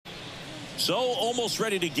So almost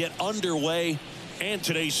ready to get underway. And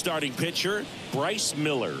today's starting pitcher, Bryce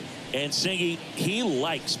Miller. And Singy, he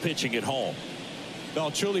likes pitching at home. Well,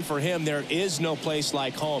 truly for him, there is no place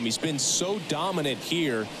like home. He's been so dominant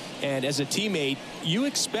here. And as a teammate, you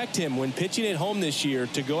expect him when pitching at home this year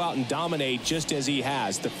to go out and dominate just as he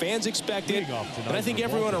has. The fans expect it, and I think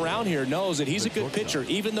everyone around here knows that he's a good pitcher.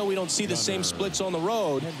 Even though we don't see the same splits on the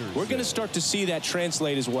road, we're going to start to see that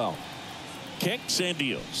translate as well. Kicks and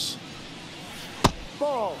deals.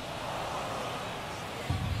 Ball.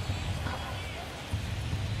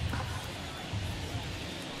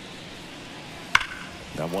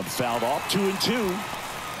 That one fouled off. 2-2.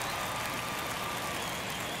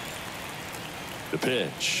 The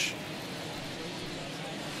pitch.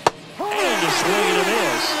 And a swing and a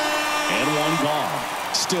miss. And one gone.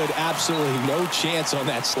 Stood absolutely no chance on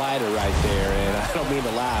that slider right there. And I don't mean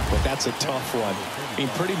to laugh, but that's a tough one. I mean,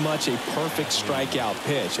 pretty much a perfect strikeout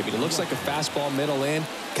pitch. I mean, it looks like a fastball middle in.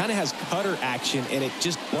 Kind of has cutter action, and it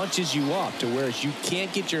just bunches you up to where you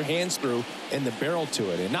can't get your hands through and the barrel to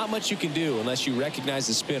it. And not much you can do unless you recognize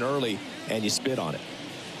the spin early and you spit on it.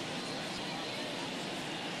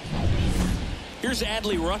 Here's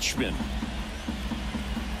Adley Rutschman.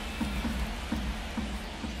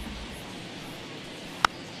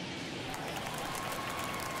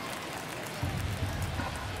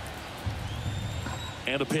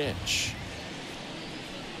 And a pitch.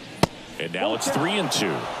 And now it's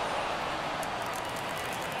 3-2.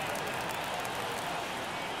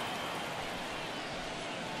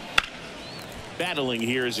 Battling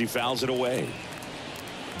here as he fouls it away.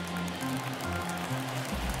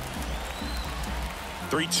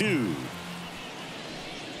 3-2.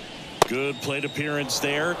 Good plate appearance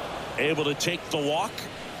there. Able to take the walk.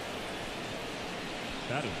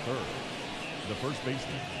 That is third. The first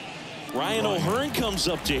baseman. Ryan O'Hearn comes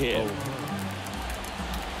up to hit.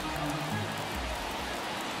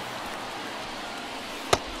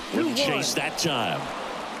 Wouldn't chase that time.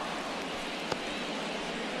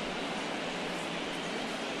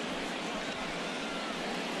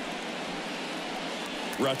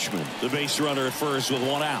 Rutschman, the base runner at first with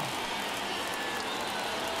one out.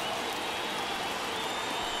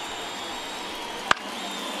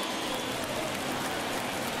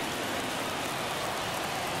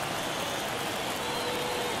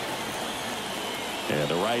 And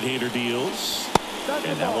the right-hander deals.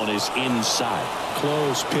 And that one is inside.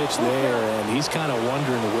 Close pitch there, and he's kind of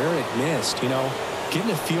wondering where it missed. You know,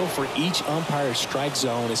 getting a feel for each umpire's strike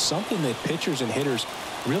zone is something that pitchers and hitters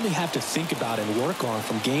really have to think about and work on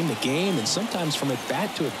from game to game, and sometimes from at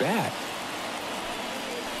bat to at bat.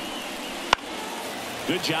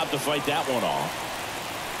 Good job to fight that one off.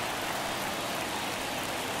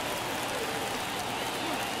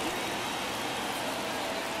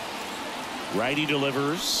 Righty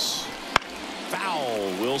delivers.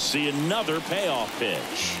 Foul. We'll see another payoff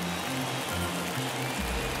pitch.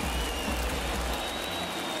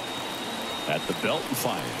 At the belt and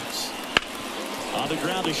fires. On the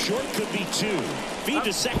ground, a short could be two. Feed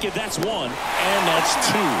to second, that's one. And that's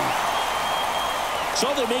two.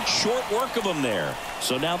 So they make short work of them there.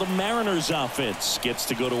 So now the Mariners offense gets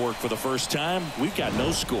to go to work for the first time. We've got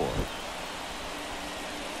no score.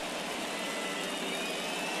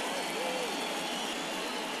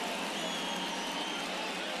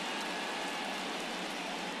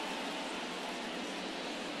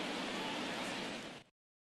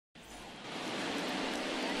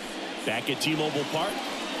 Back at T-Mobile Park,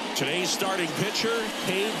 today's starting pitcher,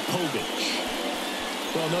 Cade Povich.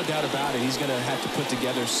 Well, no doubt about it. He's going to have to put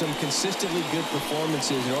together some consistently good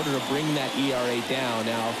performances in order to bring that ERA down.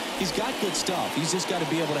 Now, he's got good stuff. He's just got to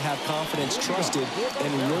be able to have confidence, trust it,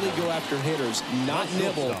 and really go after hitters, not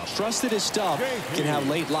nibble. Trust that his stuff can have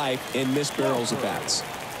late life and miss barrels of bats.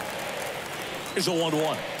 Here's a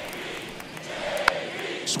 1-1.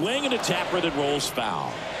 Swing and a tapper that rolls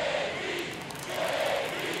foul.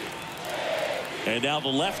 And now the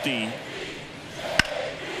lefty.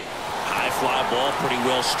 High fly ball, pretty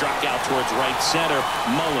well struck out towards right center.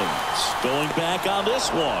 Mullins going back on this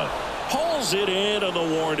one. Pulls it in on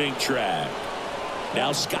the warning track.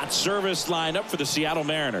 Now Scott Service lined up for the Seattle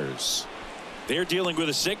Mariners. They're dealing with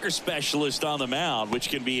a sinker specialist on the mound, which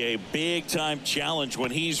can be a big-time challenge when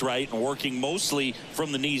he's right and working mostly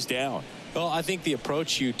from the knees down. Well, I think the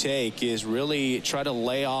approach you take is really try to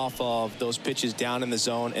lay off of those pitches down in the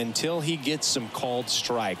zone until he gets some called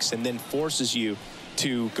strikes and then forces you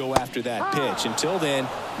to go after that pitch. Until then,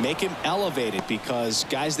 make him elevated, because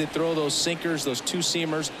guys that throw those sinkers, those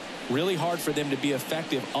two-seamers, really hard for them to be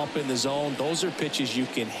effective up in the zone. Those are pitches you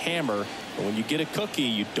can hammer, but when you get a cookie,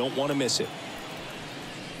 you don't want to miss it.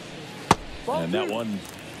 And that one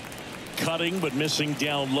Cutting but missing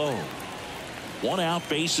down low. 1 out,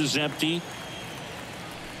 bases empty.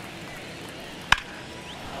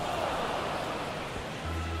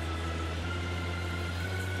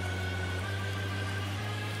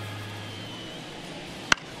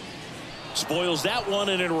 Spoils that one,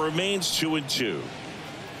 and it remains 2-2.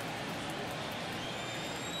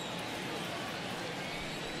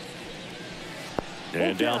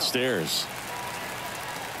 And downstairs.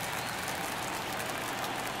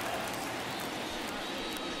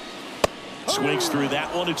 Swings through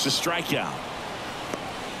that one. It's a strikeout.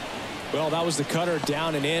 Well, that was the cutter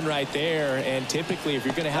down and in right there. And typically, if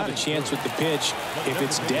you're going to have a chance with the pitch, if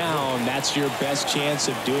it's down, that's your best chance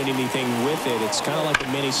of doing anything with it. It's kind of like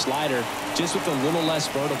a mini slider, just with a little less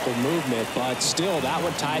vertical movement. But still, that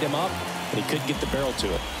one tied him up, and he couldn't get the barrel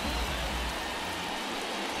to it.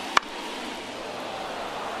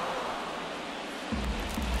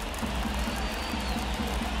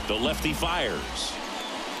 The lefty fires.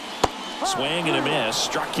 Swing and a miss.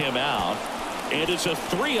 Struck him out. And it's a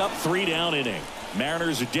 3-up, 3-down inning.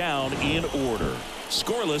 Mariners are down in order.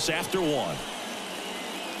 Scoreless after 1.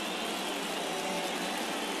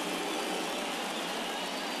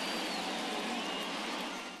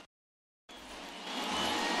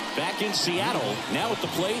 Back in Seattle. Now at the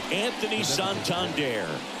plate, Anthony Santander.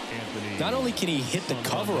 Not only can he hit the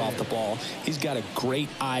cover off the ball, he's got a great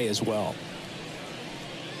eye as well.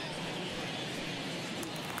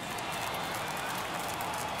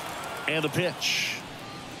 And the pitch.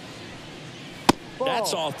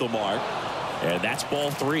 That's off the mark. And that's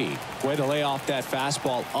ball 3. Way to lay off that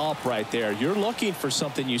fastball up right there. You're looking for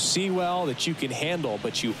something you see well that you can handle,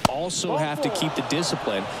 but you also have to keep the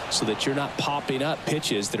discipline so that you're not popping up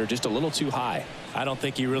pitches that are just a little too high. I don't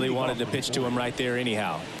think he really wanted to pitch to him right there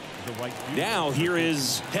anyhow. Now here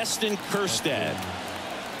is Heston Kjerstad.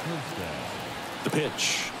 The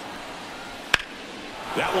pitch.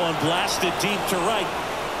 That one blasted deep to right.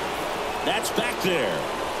 That's back there.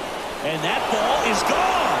 And that ball is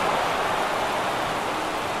gone.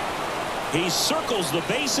 He circles the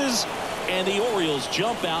bases, and the Orioles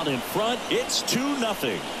jump out in front. It's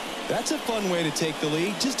 2-0. That's a fun way to take the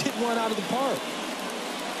lead. Just hit one out of the park.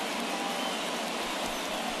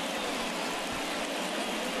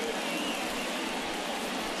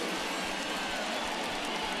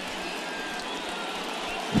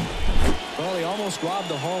 Well, he almost robbed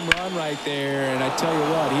the home run right there, and I tell you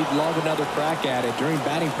what, he'd love another crack at it. During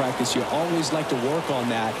batting practice, you always like to work on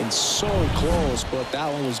that, and so close, but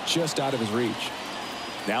that one was just out of his reach.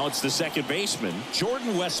 Now it's the second baseman,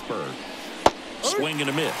 Jordan Westburg. Swing and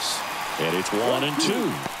a miss, and it's 1-2.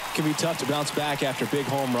 It can be tough to bounce back after a big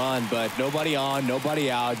home run, but nobody on, nobody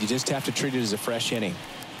out. You just have to treat it as a fresh inning.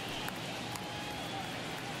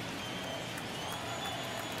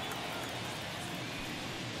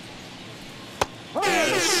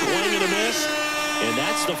 Swing and a miss, and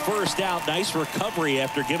that's the first out. Nice recovery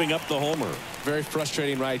after giving up the homer. Very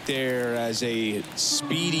frustrating right there as a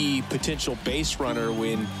speedy potential base runner.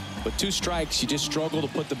 When with 2 strikes, you just struggle to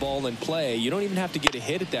put the ball in play. You don't even have to get a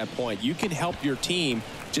hit at that point. You can help your team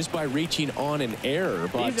just by reaching on an error,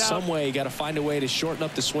 but some way you got to find a way to shorten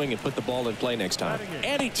up the swing and put the ball in play next time.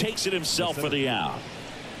 And he takes it himself for the out.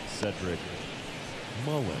 Cedric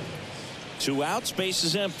Mullins. 2 outs, base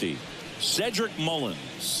is empty. Cedric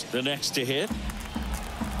Mullins, the next to hit.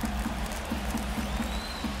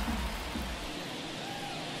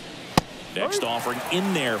 Next offering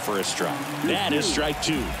in there for a strike. That is strike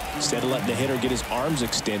 2. Instead of letting the hitter get his arms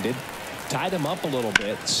extended, tied him up a little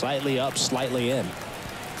bit, slightly up, slightly in.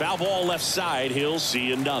 Foul ball left side. He'll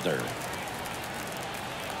see another.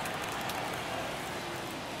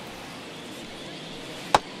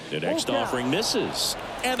 The next offering misses,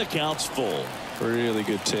 and the count's full. Really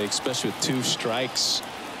good take, especially with 2 strikes.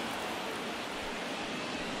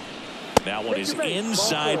 That one is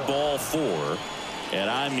inside ball 4, and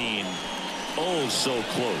I mean, oh, so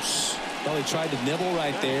close. Well, he tried to nibble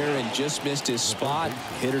right there and just missed his spot.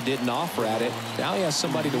 Hitter didn't offer at it. Now he has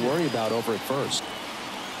somebody to worry about over at first.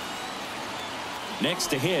 Next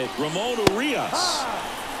to hit, Ramon Urias.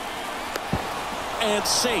 And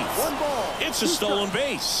safe. It's a stolen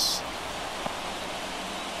base.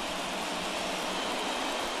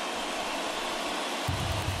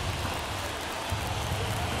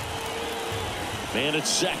 Man at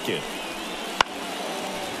second.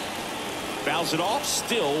 Fouls it off,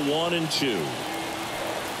 still 1-2.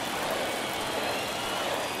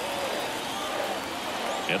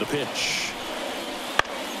 And the pitch.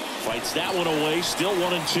 Fights that one away, still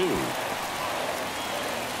 1-2.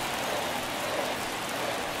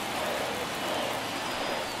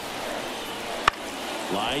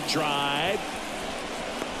 Line drive.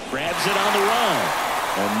 Grabs it on the run.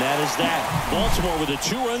 And that is that. Baltimore with a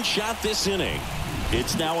 2-run shot this inning.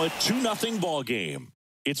 It's now a 2-0 ball game.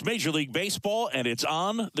 It's Major League Baseball, and it's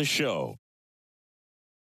on the show.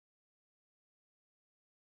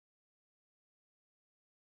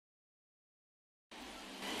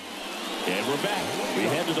 And we're back. We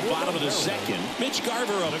head to the bottom of the second. Mitch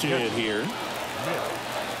Garver up to hit here.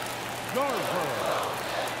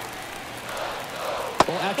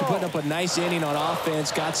 Well, after putting up a nice inning on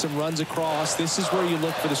offense, got some runs across, this is where you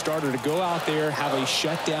look for the starter to go out there, have a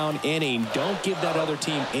shutdown inning. Don't give that other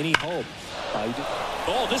team any hope.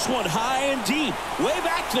 Oh, this one high and deep. Way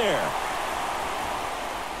back there.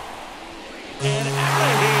 And out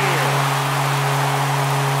of here.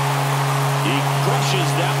 He crushes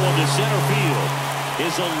that one to center field.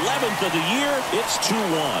 His 11th of the year. It's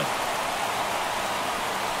 2-1.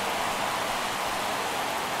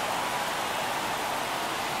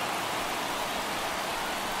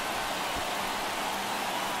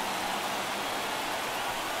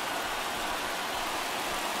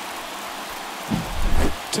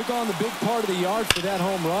 Took on the big part of the yard for that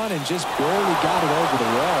home run and just barely got it over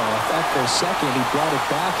the wall. I thought for a second he brought it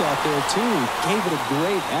back out there too. He gave it a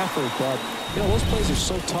great effort, but you know those plays are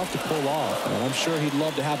so tough to pull off, and I'm sure he'd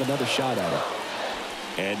love to have another shot at it.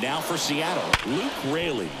 And now for Seattle, Luke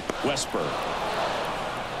Raley. Westberg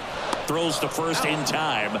throws to first in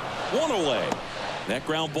time. One away. That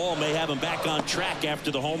ground ball may have him back on track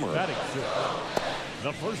after the homer.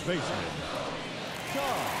 The first baseman.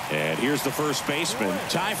 And here's the first baseman,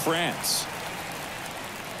 Ty France.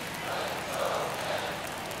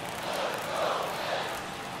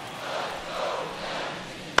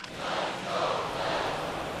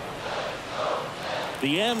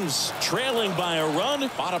 The M's trailing by a run,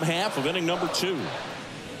 bottom half of inning number 2.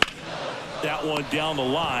 That one down the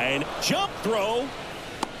line. Jump throw.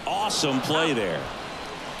 Awesome play there.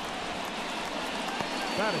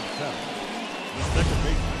 Batting seventh. The second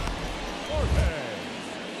baseman.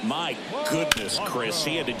 My goodness, Chris,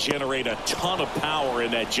 he had to generate a ton of power in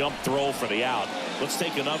that jump throw for the out. Let's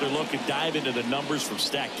take another look and dive into the numbers from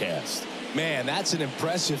StatCast. Man, that's an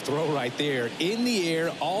impressive throw right there. In the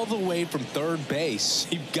air all the way from third base.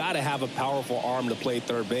 You've got to have a powerful arm to play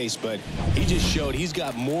third base, but he just showed he's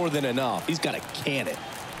got more than enough. He's got to can it.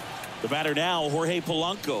 The batter now, Jorge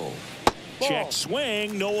Polanco. Check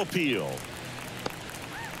swing, no appeal.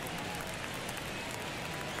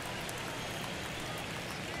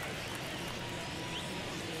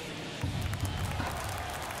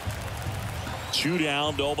 Two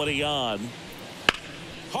down, nobody on.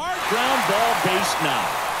 Hard ground ball, base knock.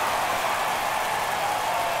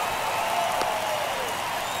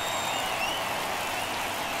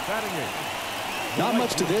 Not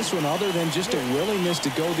much to this one other than just a willingness to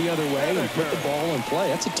go the other way and put the ball in play.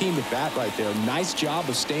 That's a team at bat right there. Nice job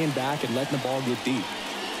of staying back and letting the ball get deep.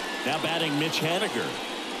 Now batting Mitch Haniger.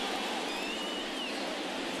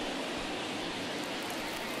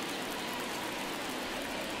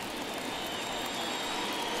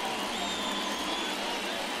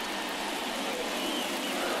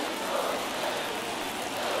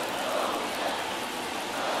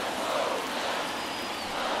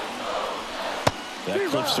 That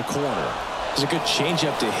clips the corner. It's a good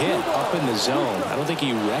changeup to hit up in the zone. I don't think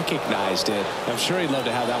he recognized it. I'm sure he'd love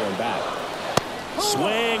to have that one back.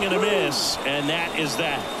 Swing and a miss, and that is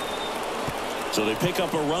that. So they pick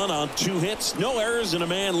up a run on 2 hits, no errors, and a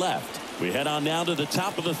man left. We head on now to the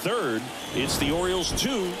top of the third. It's the Orioles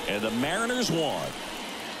 2 and the Mariners 1.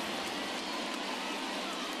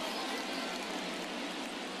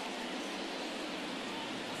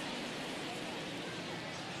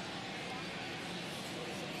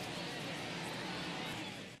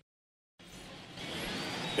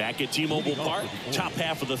 Back at T-Mobile Park, top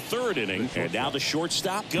half of the third inning, and now the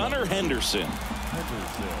shortstop, Gunnar Henderson.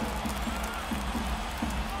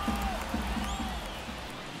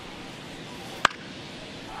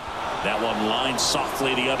 That one lines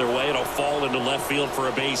softly the other way. It'll fall into left field for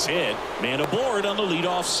a base hit. Man aboard on the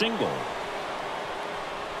leadoff single.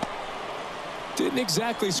 Didn't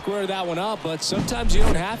exactly square that one up, but sometimes you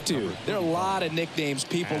don't have to. There are a lot of nicknames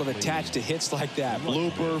people have attached to hits like that.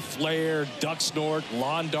 Blooper, flare, duck snort,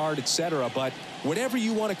 lawn dart, etc. But whatever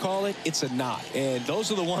you want to call it, it's a knot. And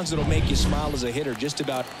those are the ones that'll make you smile as a hitter just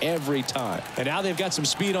about every time. And now they've got some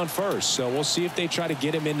speed on first, so we'll see if they try to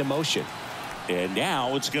get him into motion. And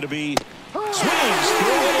now it's going to be swings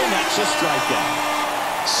through it, and that's a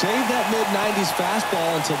strikeout. Save that mid-90s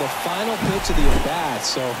fastball until the final pitch of the at-bat.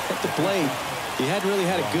 So at the plate, he hadn't really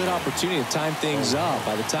had a good opportunity to time things up.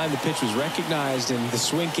 By the time the pitch was recognized and the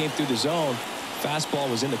swing came through the zone, fastball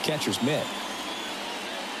was in the catcher's mitt.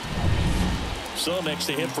 So next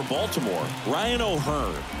to hit for Baltimore, Ryan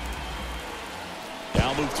O'Hearn.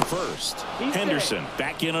 Now move to first. Henderson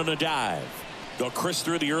back in on a dive. Though Chris,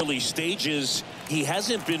 through the early stages, he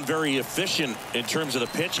hasn't been very efficient in terms of the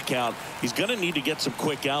pitch count. He's going to need to get some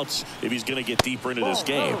quick outs if he's going to get deeper into this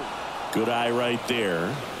game. Good eye right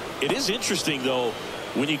there. It is interesting, though,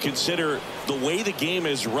 when you consider the way the game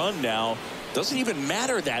is run now. Doesn't even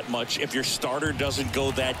matter that much if your starter doesn't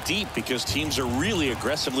go that deep, because teams are really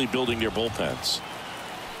aggressively building their bullpens.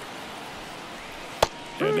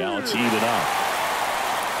 And now it's even up.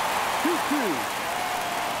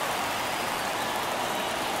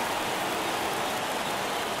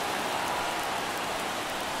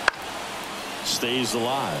 2-2. Stays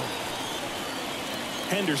alive.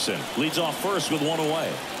 Henderson leads off first with one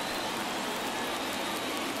away.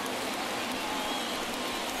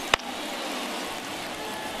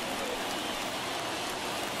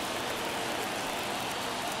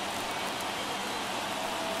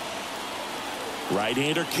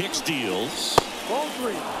 Right-hander kicks, deals. Ball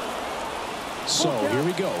 3. So here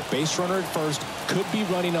we go. Base runner at first, could be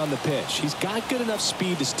running on the pitch. He's got good enough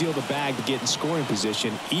speed to steal the bag to get in scoring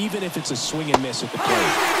position, even if it's a swing and miss at the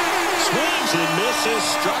plate. Swings and misses,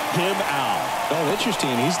 struck him out. Oh,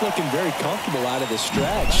 interesting. He's looking very comfortable out of the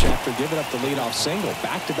stretch after giving up the leadoff single.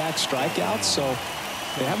 Back-to-back strikeouts, so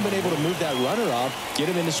they haven't been able to move that runner up, get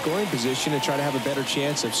him into scoring position, and try to have a better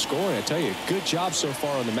chance of scoring. I tell you, good job so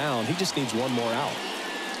far on the mound. He just needs one more out.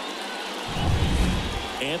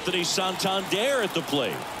 Anthony Santander at the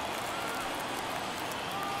plate.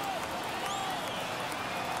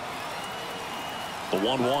 The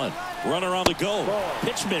 1-1. Runner on the go.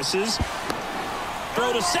 Pitch misses.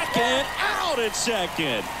 Throw to second. Out at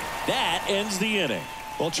second. That ends the inning.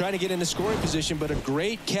 Well, trying to get into scoring position, but a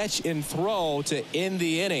great catch and throw to end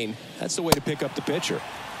the inning. That's the way to pick up the pitcher.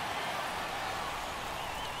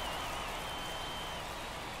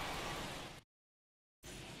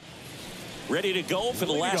 Ready to go for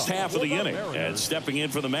the last half of the inning. And stepping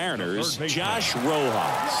in for the Mariners, Josh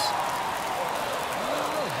Rojas.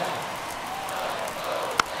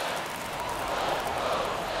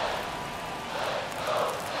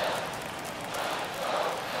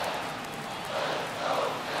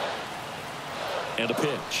 And a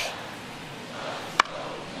pitch.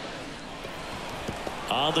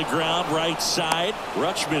 On the ground, right side.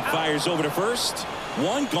 Rutschman fires over to first.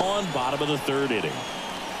 One gone, bottom of the third inning.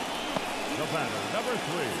 The batter, number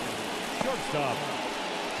 3, shortstop,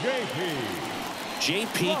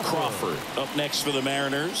 J.P. Crawford up next for the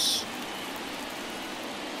Mariners.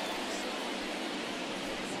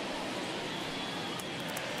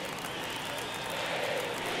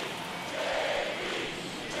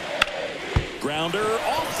 Grounder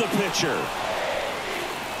off the pitcher.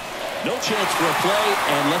 No chance for a play,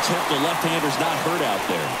 and let's hope the left-hander's not hurt out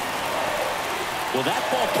there. Well, that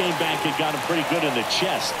ball came back and got him pretty good in the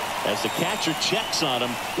chest. As the catcher checks on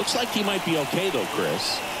him, looks like he might be okay, though,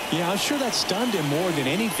 Chris. Yeah, I'm sure that stunned him more than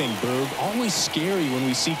anything, Boog. Always scary when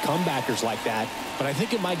we see comebackers like that, but I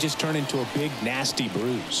think it might just turn into a big, nasty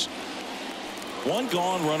bruise. One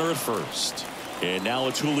gone, runner at first. And now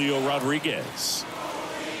it's Julio Rodriguez.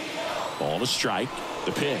 Ball to strike.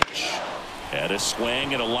 The pitch. And a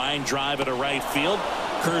swing and a line drive at a right field.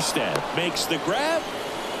 Kjerstad makes the grab.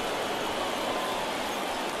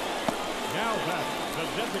 Now back, the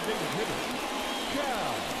designated hitter,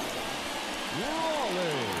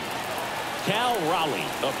 Cal Raleigh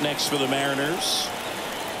up next for the Mariners.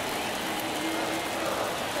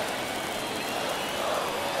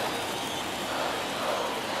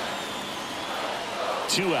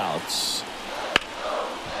 Two outs.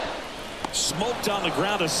 Smoked on the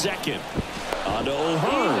ground a second. On to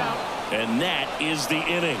O'Hearn. And that is the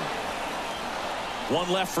inning. One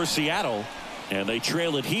left for Seattle. And they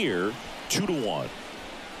trail it here 2-1.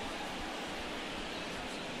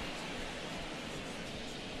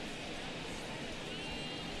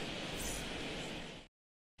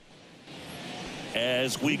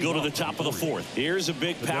 As we go to the top of the fourth, here's a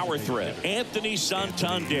big power threat. Anthony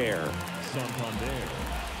Santander.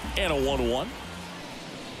 And a 1-1.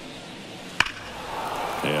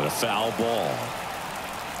 And a foul ball.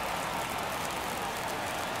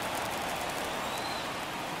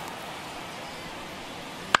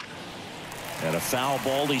 And a foul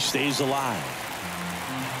ball. He stays alive.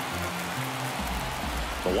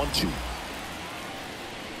 The 1-2.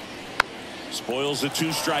 Spoils the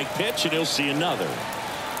two-strike pitch, and he'll see another.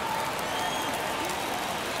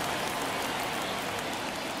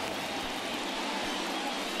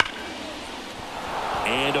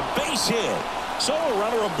 And a base hit. So a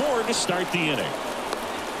runner aboard to start the inning.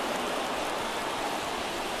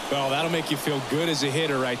 Well, that'll make you feel good as a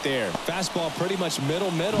hitter right there. Fastball pretty much middle,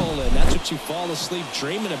 and that's what you fall asleep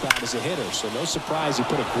dreaming about as a hitter. So no surprise he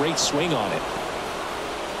put a great swing on it.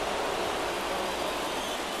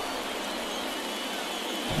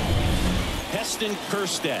 Heston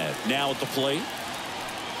Kjerstad now at the plate.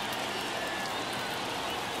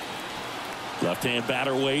 Left-hand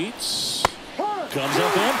batter waits. Comes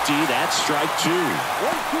up empty. That's strike 2.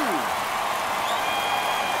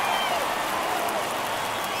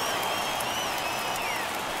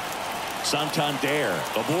 Santander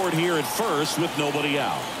aboard here at first with nobody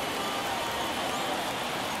out.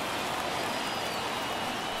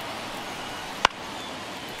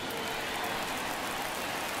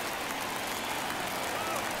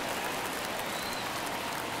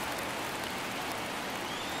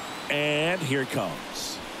 And here it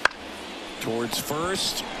comes. Towards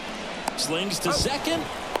first. Slings to second.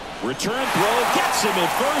 Return throw gets him at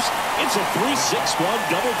first. It's a 3-6-1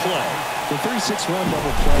 double play. The 3-6-1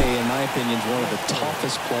 double play, in my opinion, is one of the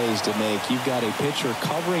toughest plays to make. You've got a pitcher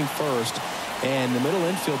covering first, and the middle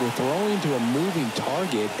infielder throwing to a moving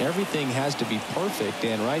target. Everything has to be perfect,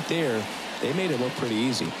 and right there, they made it look pretty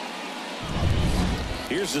easy.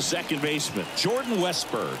 Here's the second baseman, Jordan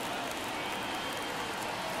Westburg.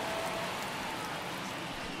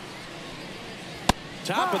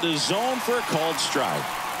 Top of the zone for a called strike.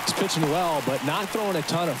 He's pitching well, but not throwing a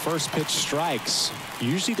ton of first pitch strikes.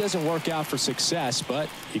 Usually doesn't work out for success, but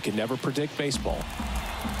you can never predict baseball.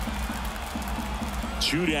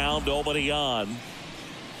 2 down, nobody on.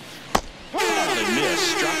 And miss,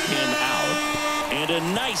 struck him out. And a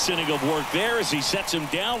nice inning of work there as he sets him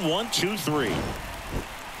down 1-2-3.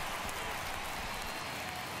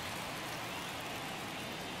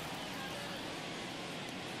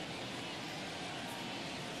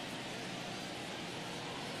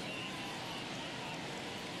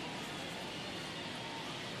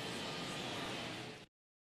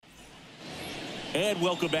 And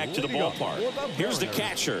welcome back to the ballpark. Here's the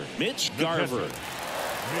catcher, Mitch Garver.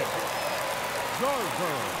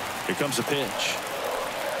 Here comes a pitch.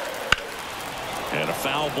 And a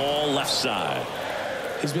foul ball left side.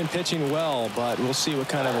 He's been pitching well, but we'll see what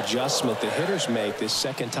kind of adjustment the hitters make this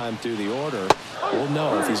second time through the order. We'll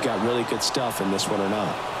know if he's got really good stuff in this one or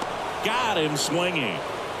not. Got him swinging.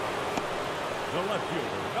 The left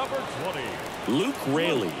fielder, number 20. Luke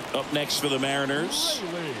Raley up next for the Mariners.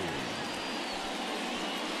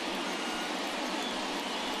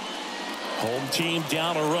 Home team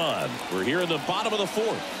down a run. We're here in the bottom of the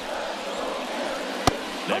 4th.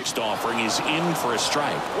 Next offering is in for a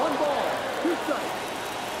strike. 1 ball, 2 strikes.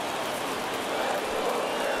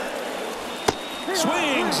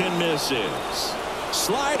 Swings and misses.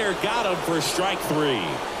 Slider got him for strike 3.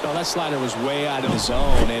 Well, that slider was way out of the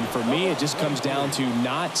zone, and for me it just comes down to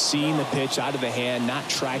not seeing the pitch out of the hand, not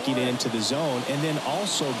tracking it into the zone, and then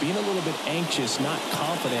also being a little bit anxious, not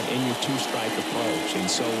confident in your 2-strike approach. And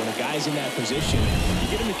so when a guy's in that position, you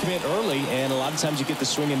get him to commit early, and a lot of times you get the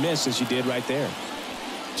swing and miss as you did right there.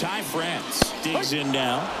 Ty France digs in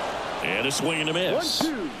now, and a swing and a miss.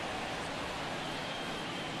 1-2.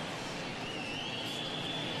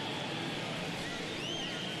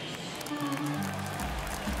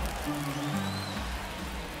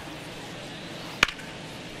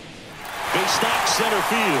 Backstop center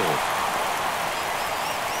field.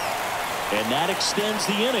 And that extends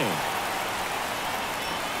the inning.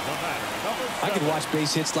 I could watch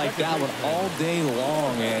base hits like that one all day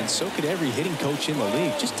long, and so could every hitting coach in the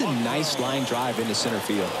league. Just a nice line drive into center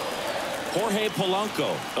field. Jorge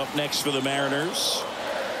Polanco up next for the Mariners.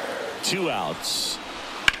 2 outs.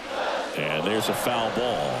 And there's a foul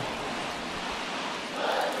ball.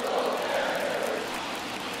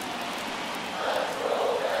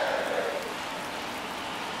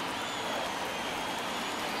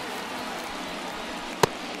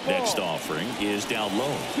 Next offering is down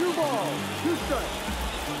low. 2 balls, 2 strikes.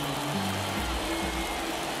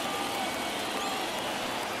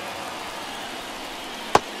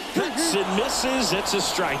 Cuts and misses. It's a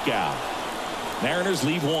strikeout. Mariners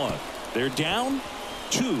leave 1. They're down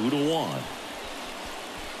 2-1.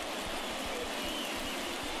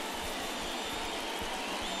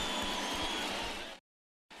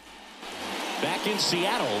 Back in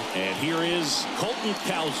Seattle, and here is Colton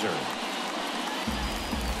Cowser.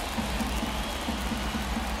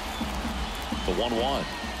 The 1-1.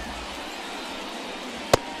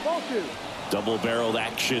 Ball 2. Double-barreled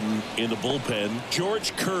action in the bullpen.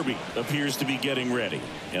 George Kirby appears to be getting ready,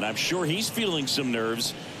 and I'm sure he's feeling some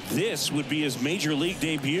nerves. This would be his major league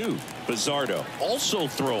debut. Bizzardo also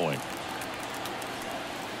throwing.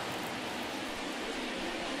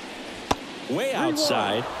 Way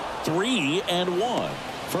outside. 3-1.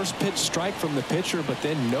 First pitch strike from the pitcher, but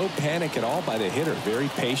then no panic at all by the hitter. Very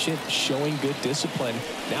patient, showing good discipline.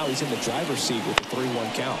 Now he's in the driver's seat with a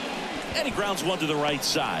 3-1 count. And he grounds one to the right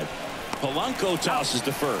side. Polanco tosses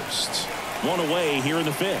to first. One away here in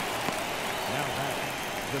the fifth. Now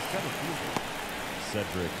batting, the center fielder,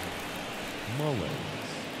 Cedric Mullins.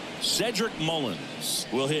 Cedric Mullins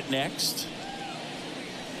will hit next.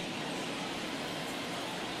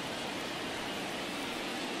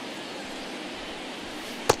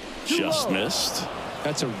 Just missed.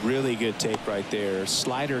 That's a really good take right there.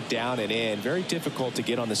 Slider down and in. Very difficult to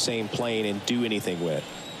get on the same plane and do anything with.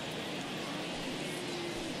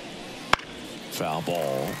 Foul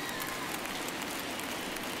ball.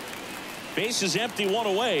 Base is empty, one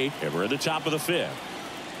away, and we're at the top of the fifth.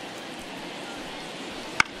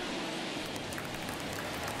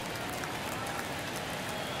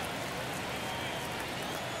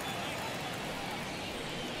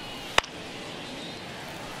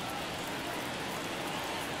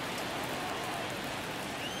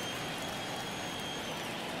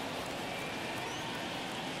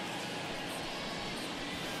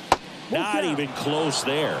 Not even close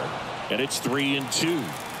there. And it's 3-2.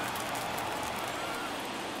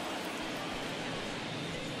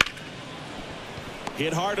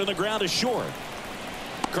 Hit hard on the ground to short.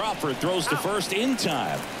 Crawford throws to first in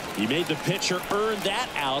time. He made the pitcher earn that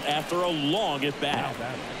out after a long at bat.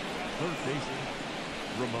 Third baseman,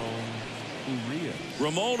 Ramon Urias.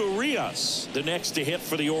 Ramon Urias, the next to hit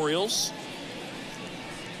for the Orioles.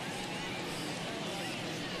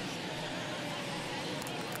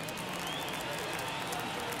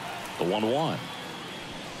 The 1-1.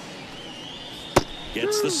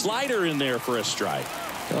 Gets the slider in there for a strike.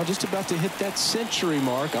 Well, just about to hit that century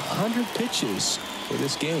mark. 100 pitches for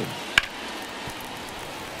this game.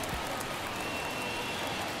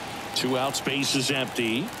 2 outs, base is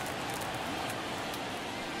empty.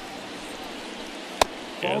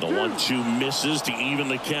 And the 1-2 misses to even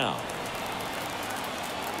the count.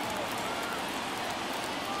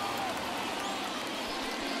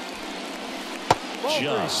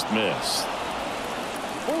 Just missed.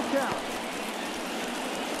 Full count.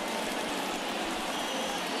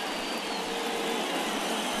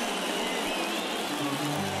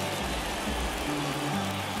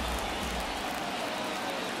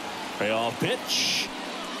 Payoff pitch.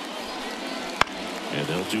 And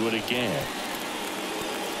they'll do it again.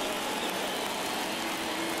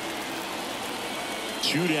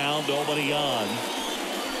 2 down, nobody on.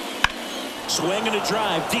 Swing and a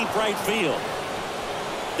drive, deep right field.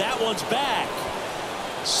 That one's back.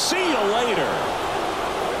 See you later.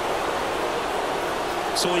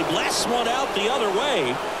 So he blasts one out the other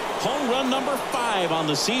way. Home run number 5 on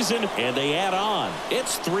the season, and they add on.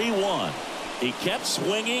 It's 3-1. He kept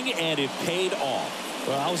swinging, and it paid off.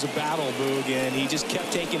 Well, that was a battle, Boog, and he just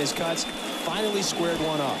kept taking his cuts. Finally squared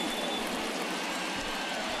one up.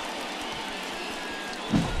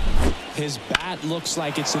 His bat looks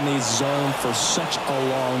like it's in the zone for such a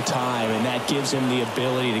long time, and that gives him the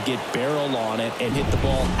ability to get barrel on it and hit the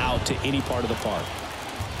ball out to any part of the park.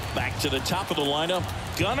 Back to the top of the lineup,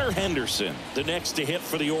 Gunnar Henderson, the next to hit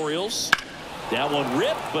for the Orioles. That one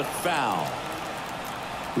ripped, but foul.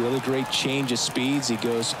 Really great change of speeds. He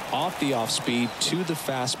goes off the off speed to the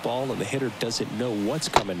fastball, and the hitter doesn't know what's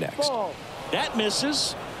coming next. Ball. That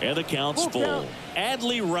misses, and the count's Full full. count.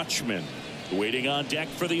 Adley Rutschman waiting on deck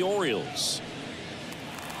for the Orioles.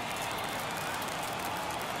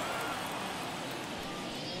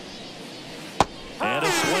 And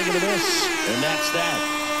a swing and a miss, and that's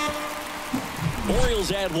that.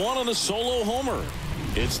 Orioles add 1 on a solo homer.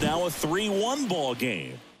 It's now a 3-1 ball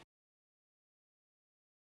game.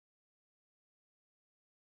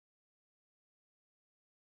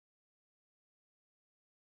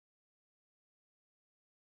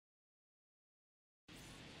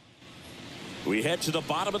 We head to the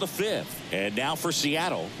bottom of the 5th. And now for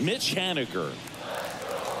Seattle, Mitch Haniger.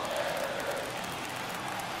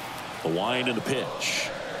 The wind and the pitch.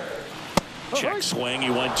 Check swing. He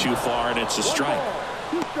went too far, and it's a strike.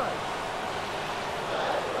 1 ball, 2 strikes.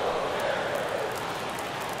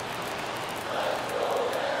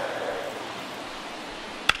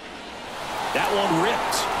 That one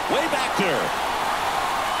ripped way back there.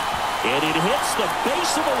 And it hits the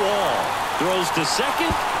base of the wall. Throws to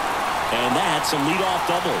second. And that's a leadoff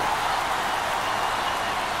double.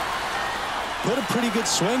 Put a pretty good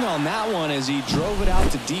swing on that one as he drove it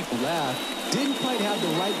out to deep left. Didn't quite have the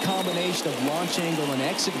right combination of launch angle and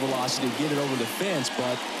exit velocity to get it over the fence,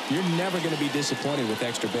 but you're never going to be disappointed with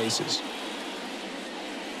extra bases.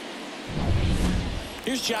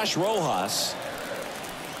 Here's Josh Rojas.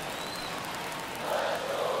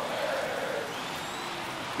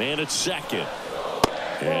 Man at second.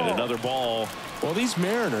 And another ball. Well, these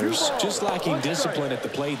Mariners just lacking discipline at the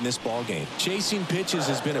plate in this ball game. Chasing pitches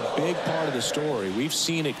has been a big part of the story. We've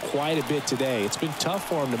seen it quite a bit today. It's been tough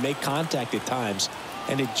for them to make contact at times,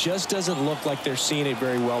 and it just doesn't look like they're seeing it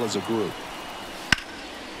very well as a group.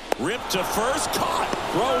 Ripped to first, caught.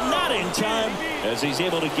 Throw not in time as he's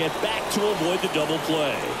able to get back to avoid the double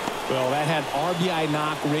play. Well, that had RBI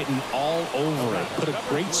knock written all over it. Put a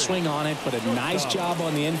great swing on it, but a nice job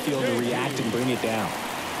on the infield to react and bring it down.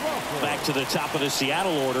 Back to the top of the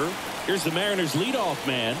Seattle order. Here's the Mariners leadoff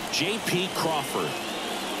man, J.P. Crawford.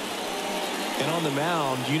 And on the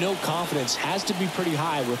mound, you know confidence has to be pretty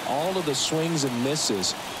high with all of the swings and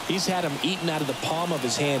misses. He's had them eaten out of the palm of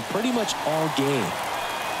his hand pretty much all game.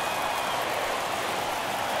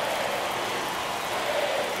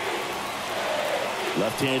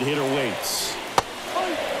 Left-hand hitter waits.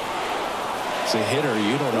 As a hitter,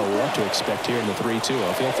 you don't know what to expect here in the 3-2.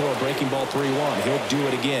 If he'll throw a breaking ball 3-1, he'll do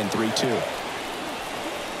it again 3-2.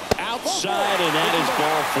 Outside, and that is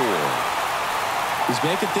ball 4. He's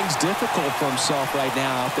making things difficult for himself right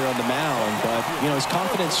now out there on the mound, but you know his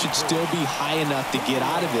confidence should still be high enough to get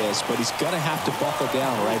out of this, but he's going to have to buckle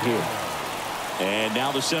down right here. And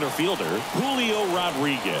now the center fielder, Julio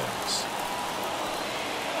Rodriguez.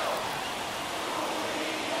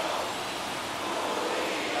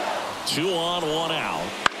 Two on, one out.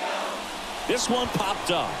 This one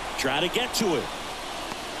popped up. Try to get to it.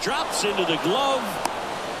 Drops into the glove.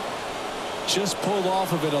 Just pulled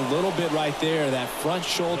off of it a little bit right there. That front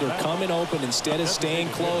shoulder coming open instead of staying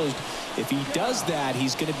closed. If he does that,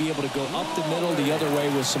 he's going to be able to go up the middle the other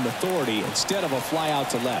way with some authority instead of a fly out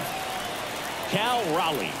to left. Cal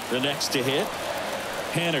Raleigh, the next to hit.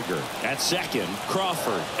 Haniger at second.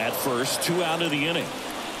 Crawford at first. 2 out of the inning.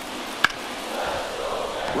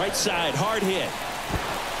 Right side, hard hit.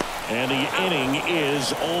 And the inning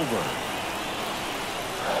is over.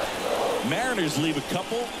 Mariners leave a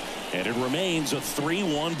couple, and it remains a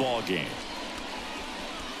 3-1 ball game.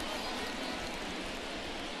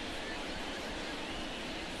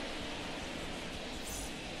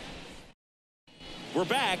 We're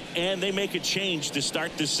back, and they make a change to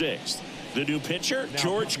start the 6th. The new pitcher,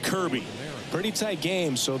 George Kirby. Pretty tight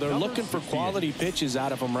game, so they're looking for quality pitches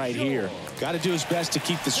out of him right here. Got to do his best to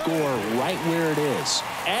keep the score right where it is.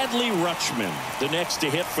 Adley Rutschman, the next to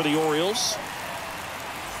hit for the Orioles.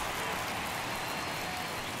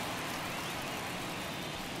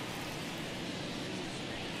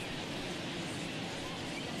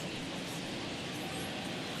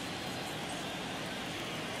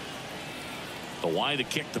 The wind to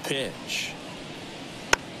kick the pitch.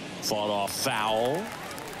 Fought off foul.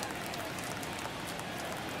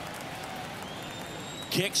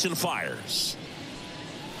 Kicks and fires.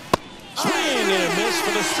 Swing and a miss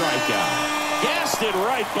for the strikeout. Gassed it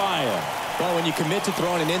right by him. Well, when you commit to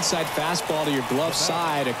throwing an inside fastball to your glove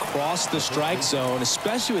side across the strike zone,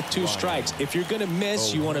 especially with 2 strikes, if you're going to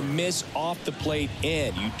miss, you want to miss off the plate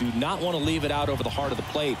in. You do not want to leave it out over the heart of the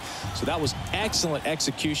plate. So that was excellent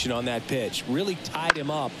execution on that pitch. Really tied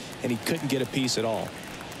him up, and he couldn't get a piece at all.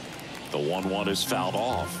 The 1-1 is fouled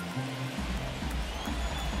off.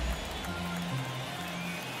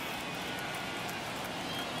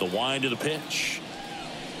 The wind of the pitch.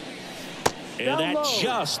 And that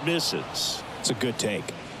just misses. It's a good take.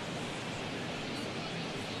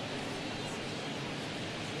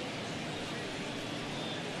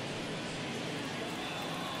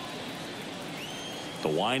 The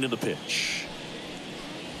wind of the pitch.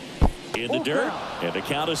 In the dirt, and the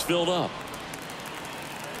count is filled up.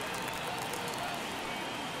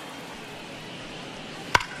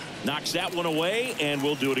 Knocks that one away, and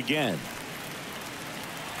we'll do it again.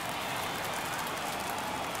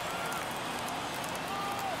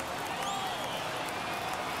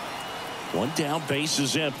 One down, base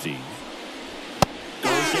is empty.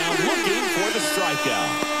 Goes down looking for the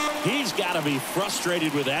strikeout. He's got to be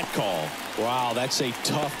frustrated with that call. Wow, that's a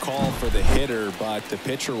tough call for the hitter, but the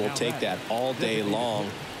pitcher will take that all day long.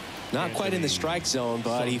 Not quite in the strike zone,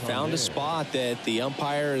 but he found a spot that the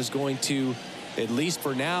umpire is going to, at least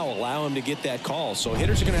for now, allow him to get that call. So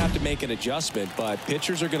hitters are going to have to make an adjustment, but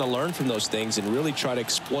pitchers are going to learn from those things and really try to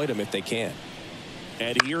exploit them if they can.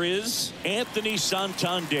 And here is Anthony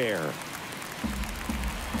Santander.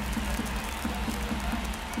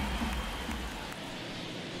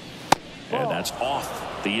 And that's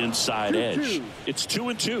off the inside edge. It's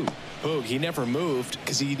 2-2. Boog, he never moved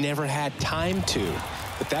because he never had time to.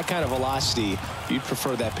 With that kind of velocity, you'd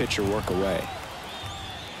prefer that pitcher work away.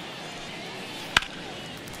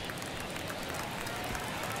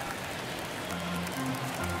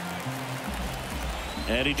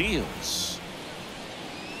 And he deals.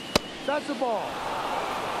 That's the ball.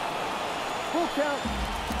 Full count.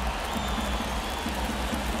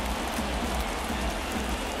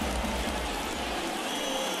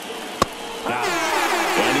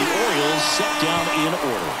 And the Orioles set down in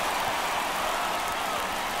order.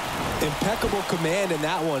 Impeccable command in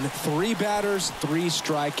that one. 3 batters, 3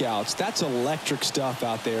 strikeouts. That's electric stuff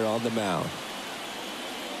out there on the mound.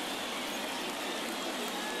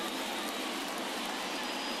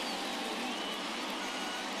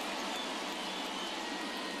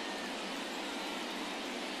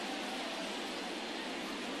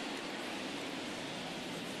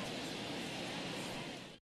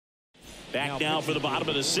 Back now for the bottom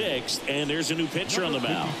of the 6th, and there's a new pitcher on the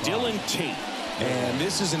mound, Dylan Tate. And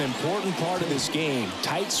this is an important part of this game.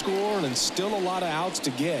 Tight score and still a lot of outs to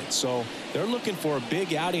get. So they're looking for a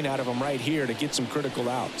big outing out of him right here to get some critical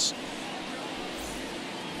outs.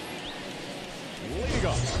 Leading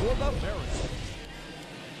off for the Mariners.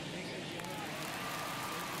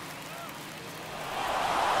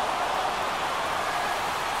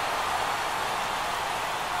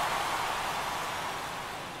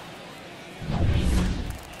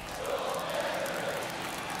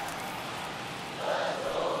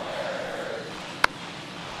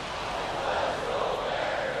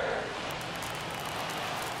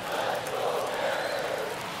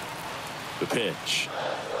 The pitch.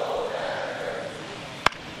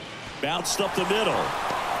 Bounced up the middle.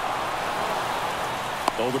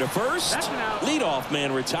 Over to first. Leadoff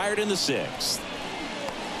man retired in the 6th.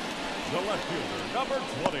 The left fielder, number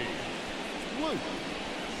 20,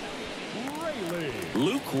 Luke Raley.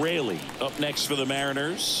 Luke Raley up next for the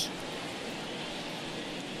Mariners.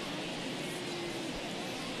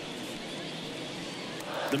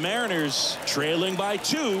 The Mariners trailing by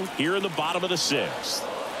 2 here in the bottom of the 6th.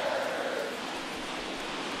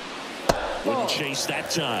 Wouldn't chase that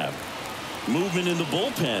time. Movement in the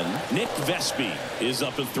bullpen. Nick Vespi is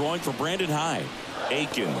up and throwing for Brandon Hyde.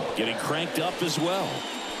 Aiken getting cranked up as well.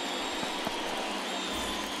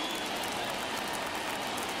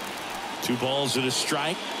 Two balls and a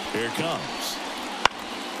strike. Here it comes.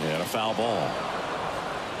 And a foul ball.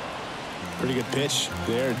 Pretty good pitch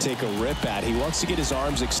there to take a rip at. He wants to get his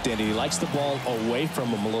arms extended. He likes the ball away from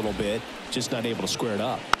him a little bit. Just not able to square it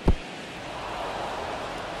up.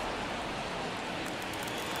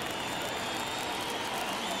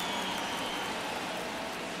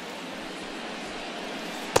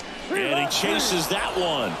 And he chases that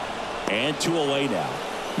one. And 2 away now.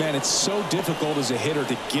 Man, it's so difficult as a hitter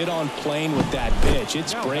to get on plane with that pitch.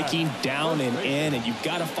 It's breaking down and in, and you've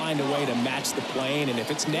got to find a way to match the plane. And if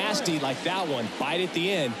it's nasty like that one, bite at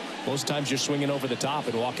the end, most times you're swinging over the top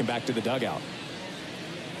and walking back to the dugout.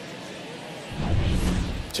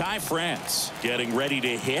 Ty France getting ready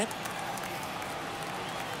to hit.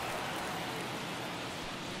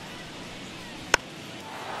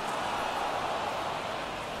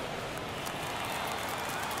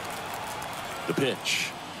 The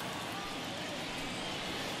pitch.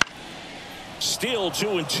 Still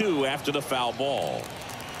 2-2 after the foul ball.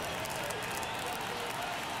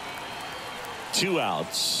 2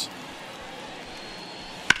 outs.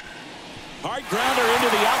 Hard grounder into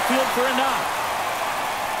the outfield for a knock.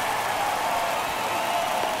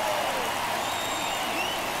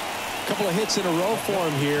 Couple of hits in a row for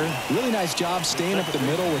him here. Really nice job staying up the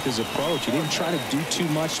middle with his approach. He didn't try to do too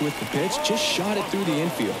much with the pitch, just shot it through the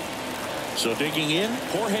infield. So digging in,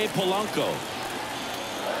 Jorge Polanco.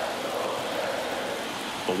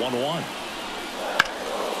 The 1-1.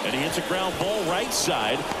 And he hits a ground ball right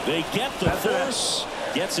side. They get the force.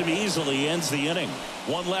 Gets him easily, ends the inning.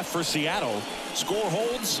 1 left for Seattle. Score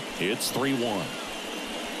holds. It's 3-1.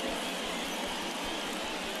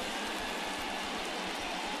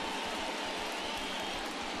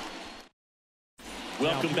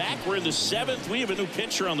 Welcome back. We're in the 7th. We have a new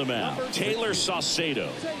pitcher on the mound, Taylor Saucedo.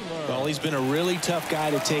 Well, he's been a really tough guy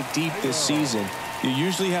to take deep this season. You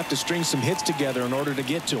usually have to string some hits together in order to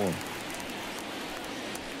get to him.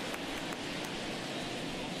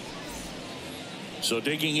 So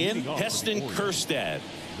digging in, Heston Kjerstad.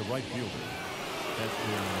 The right fielder,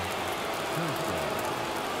 Heston Kjerstad.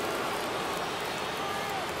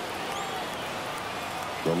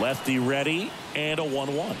 The lefty ready, and a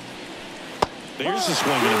 1-1. There's a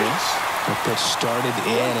swing and a miss. The pitch started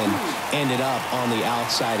in and ended up on the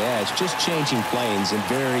outside edge. Just changing planes and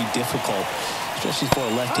very difficult, especially for a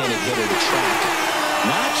left-handed hitter to track.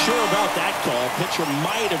 Not sure about that call. Pitcher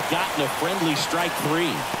might have gotten a friendly strike 3.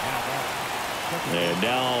 And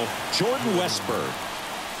now Jordan Westburg.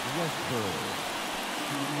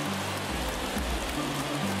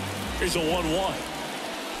 Here's a 1-1.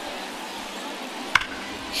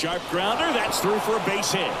 Sharp grounder. That's through for a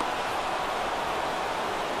base hit.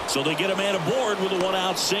 So they get a man aboard with a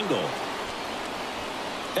 1-out single.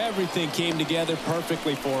 Everything came together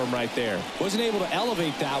perfectly for him right there. Wasn't able to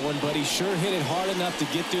elevate that one, but he sure hit it hard enough to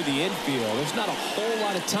get through the infield. There's not a whole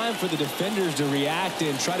lot of time for the defenders to react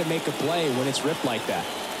and try to make a play when it's ripped like that.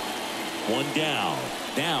 1 down.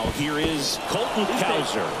 Now here is Colton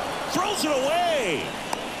Cowser. Throws it away.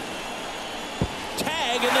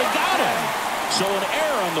 Tag, and they got him. So an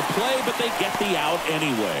error on the play, but they get the out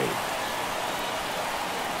anyway.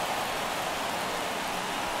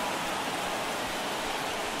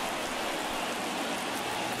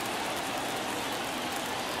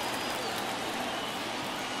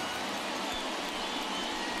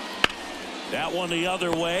 That one the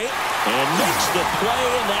other way, and makes the play,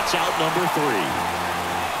 and that's out number 3.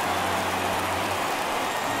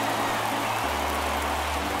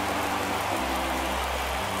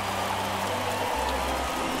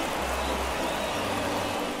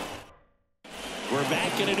 We're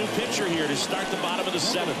back in a new pitcher here to start the bottom of the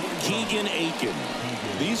 7th. Keegan Aiken.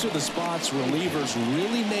 These are the spots relievers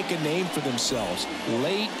really make a name for themselves.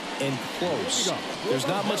 Late and close. There's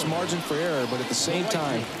not much margin for error, but at the same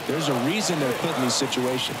time, there's a reason they're put in these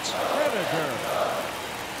situations.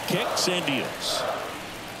 Kicks and deals.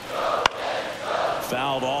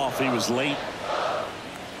 Fouled off. He was late.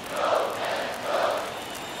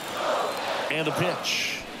 And a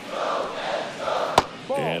pitch.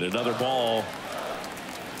 And another ball.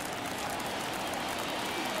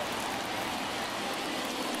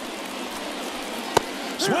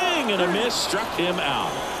 Swing and a miss, struck him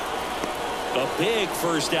out. A big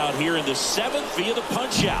first out here in the 7th via the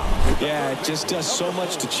punch out. Yeah, it just does so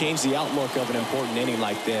much to change the outlook of an important inning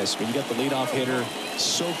like this. When you got the leadoff hitter,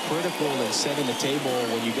 so critical in setting the table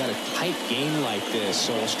when you got a tight game like this.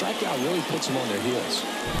 So a strikeout really puts them on their heels.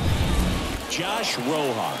 Josh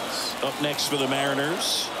Rojas up next for the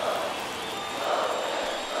Mariners.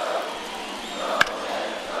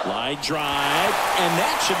 Line drive, and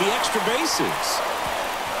that should be extra bases.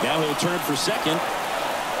 Now he'll turn for second.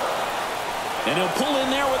 And he'll pull in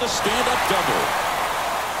there with a stand-up double.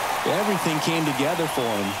 Everything came together for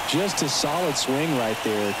him. Just a solid swing right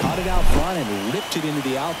there. Caught it out front and ripped it into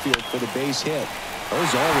the outfield for the base hit.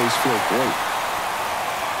 Those always feel great.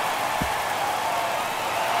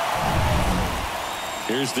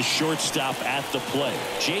 Here's the shortstop at the plate,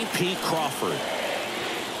 J.P. Crawford.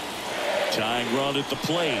 Tying run at the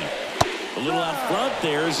plate. A little out front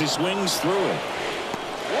there as he swings through it.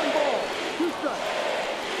 1 ball, 2 strikes.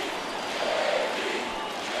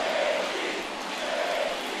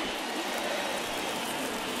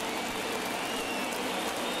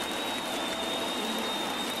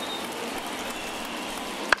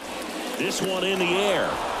 This one in the air.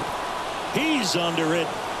 He's under it.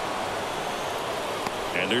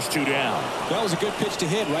 And there's 2 down. That was a good pitch to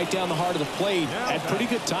hit right down the heart of the plate. Had pretty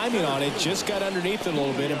good timing on it. Just got underneath it a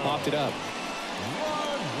little bit and popped it up.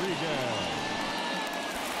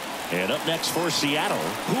 And up next for Seattle,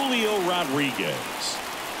 Julio Rodriguez.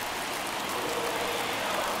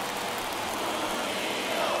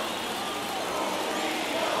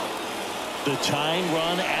 The tying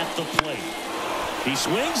run at the plate. He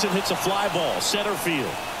swings and hits a fly ball center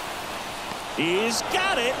field. He's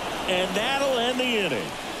got it, and that'll end the inning.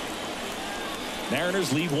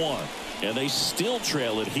 Mariners lead 1, and they still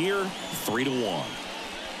trail it here 3-1.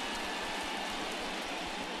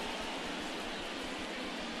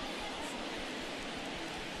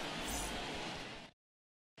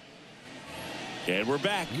 And we're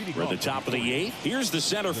back. We're at the top of the 8th. Here's the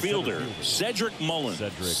center fielder, Cedric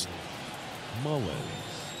Mullins.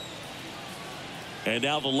 And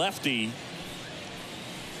now the lefty.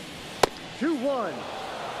 2-1.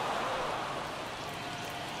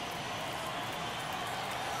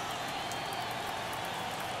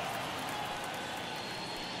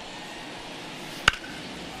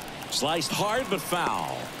 Sliced hard but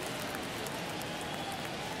foul.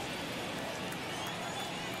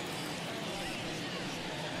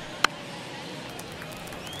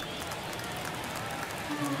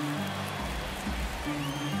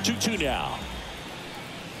 Two now.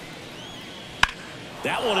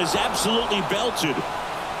 That one is absolutely belted.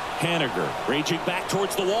 Haniger raging back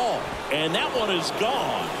towards the wall, and that one is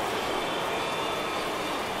gone.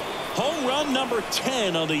 Home run number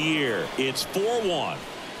 10 on the year. It's 4-1.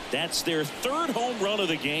 That's their 3rd home run of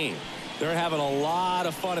the game. They're having a lot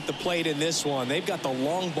of fun at the plate in this one. They've got the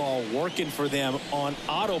long ball working for them on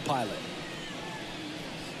autopilot.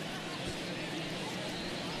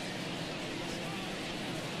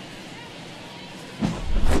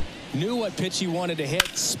 Knew what pitch he wanted to hit.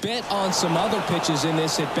 Spent on some other pitches in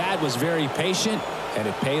this at bat. Was very patient, and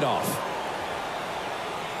it paid off.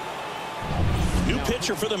 New pitch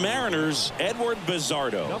pitcher for the Mariners, Edward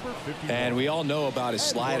Bizardo. And we all know about his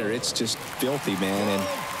slider. It's just filthy, man. And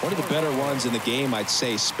one of the better ones in the game, I'd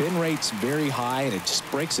say. Spin rate's very high, and it just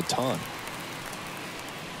breaks a ton.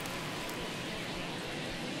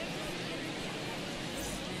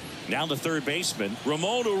 Now the third baseman,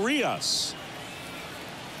 Ramon Urias.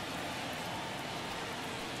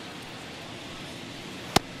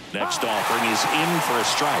 Next offering is in for a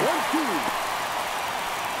strike.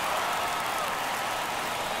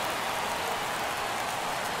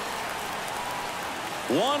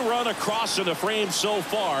 1 run across in the frame so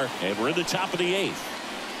far, and we're in the top of the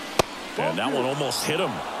 8th. And that one almost hit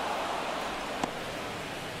him.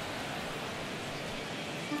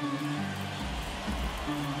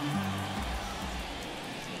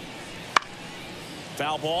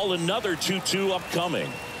 Foul ball, another 2-2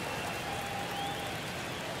 upcoming.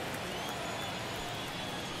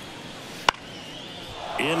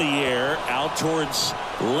 In the air, out towards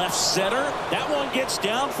left center. That one gets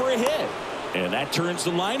down for a hit. And that turns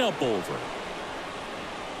the lineup over.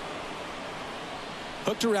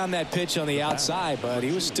 Hooked around that pitch on the outside, but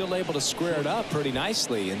he was still able to square it up pretty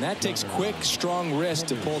nicely. And that takes quick, strong wrist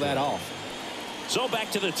to pull that off. So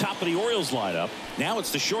back to the top of the Orioles lineup. Now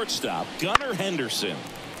it's the shortstop, Gunnar Henderson.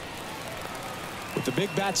 With the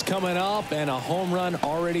big bats coming up and a home run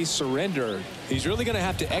already surrendered, he's really going to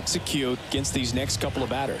have to execute against these next couple of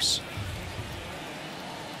batters.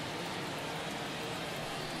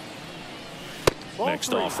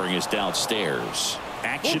 Next offering is downstairs.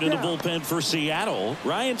 Action in the bullpen for Seattle.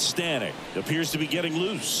 Ryan Stanek appears to be getting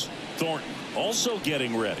loose. Thornton also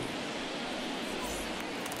getting ready.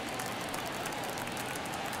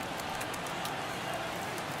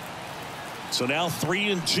 So now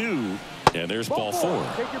 3-2, and there's ball 4.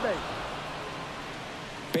 Take your base.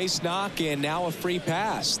 Base knock, and now a free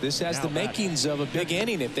pass. This has the makings of a big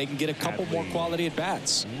inning if they can get a couple more quality at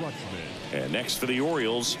bats. And next for the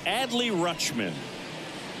Orioles, Adley Rutschman.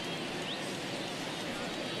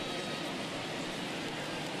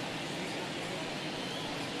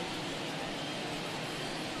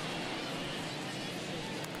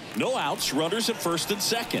 No outs, runners at first and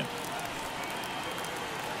second.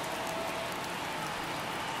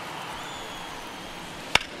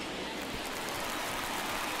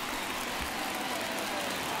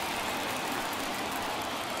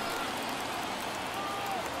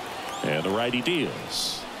 And the righty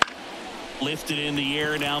deals. Lifted in the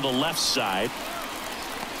air down the left side.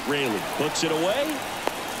 Raley puts it away.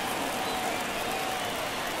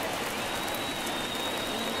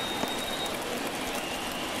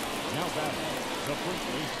 Now batting, the first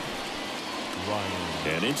baseman,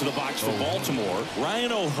 Ryan. And into the box for Baltimore,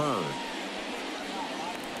 Ryan O'Hearn.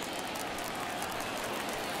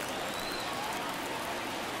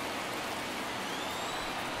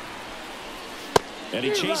 And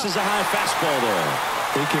he chases a high fastball there.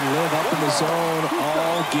 He can live up in the zone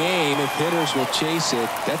all game if hitters will chase it.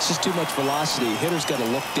 That's just too much velocity. Hitters got to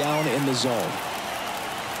look down in the zone.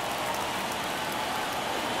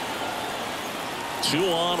 2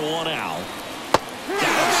 on, 1 out. Got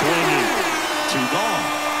him swinging. 2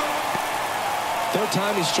 gone. Third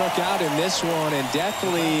time he struck out in this one, and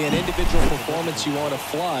definitely an individual performance you want to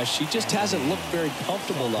flush. He just hasn't looked very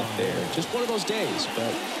comfortable up there. Just one of those days.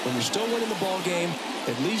 But when you're still winning the ball game,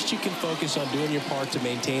 at least you can focus on doing your part to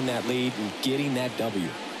maintain that lead and getting that W.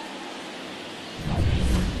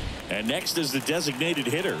 And next is the designated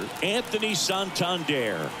hitter, Anthony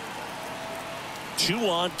Santander. 2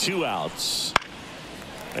 on, 2 outs.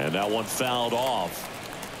 And that one fouled off.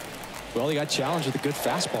 Well, he got challenged with a good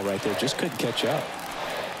fastball right there. Just couldn't catch up.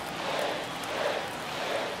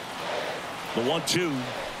 The 1-2.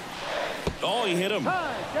 Oh, he hit him.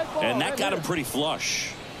 And that got him pretty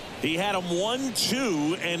flush. He had him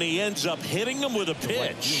 1-2, and he ends up hitting him with a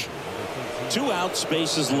pitch. 2 outs,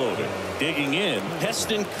 bases loaded. Digging in,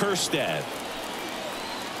 Heston Kjerstad.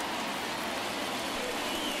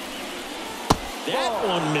 That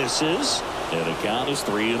one misses, and the count is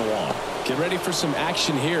 3-1. Get ready for some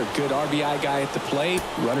action here. Good RBI guy at the plate.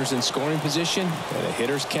 Runners in scoring position, and a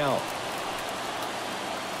hitter's count.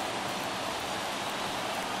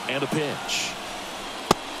 And a pitch.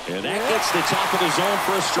 And that gets the top of the zone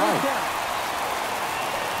for a strike.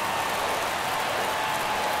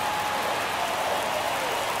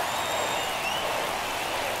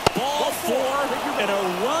 Ball 4, and a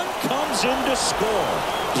run comes in to score.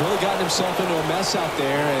 He's really gotten himself into a mess out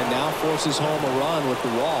there and now forces home a run with the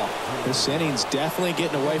walk. This inning's definitely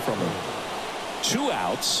getting away from him. 2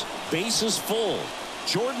 outs, bases full.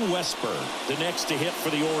 Jordan Westburg, the next to hit for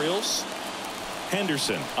the Orioles.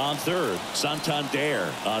 Henderson on third.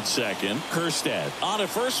 Santander on second. Kjerstad on at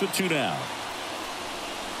first with 2 down.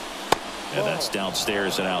 And that's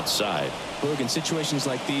downstairs and outside. Look, in situations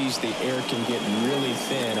like these, the air can get really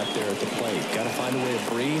thin up there at the plate. Got to find a way to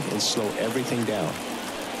breathe and slow everything down.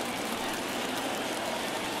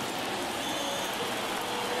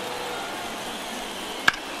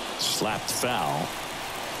 Slapped foul.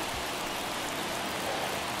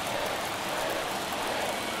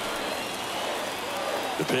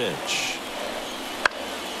 The pitch.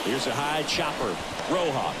 Here's a high chopper.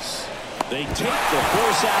 Rojas. They take the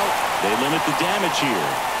force out. They limit the damage here.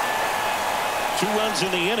 2 runs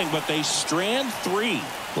in the inning, but they strand 3.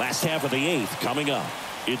 Last half of the 8th coming up.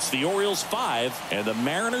 It's the Orioles 5 and the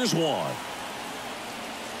Mariners 1.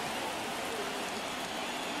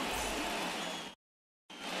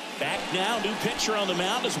 Back now, new pitcher on the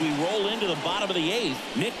mound as we roll into the bottom of the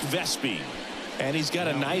 8th. Nick Vespi. And he's got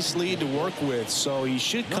a nice lead to work with, so he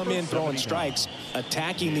should come in throwing strikes,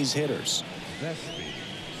 attacking these hitters.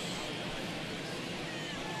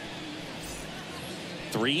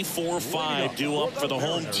 3, 4, 5 due up for the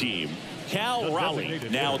home team. Cal Raleigh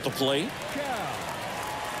now at the plate.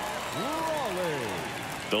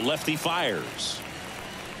 The lefty fires.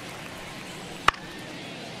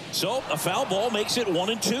 So a foul ball makes it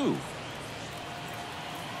 1-2.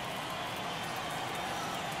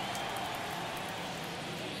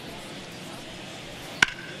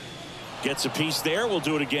 Gets a piece there. We'll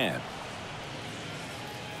do it again.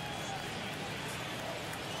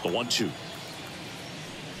 The 1-2.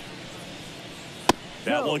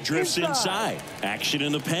 That one drifts inside. Action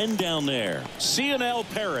in the pen down there. Cionel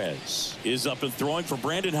Perez is up and throwing for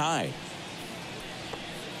Brandon Hyde.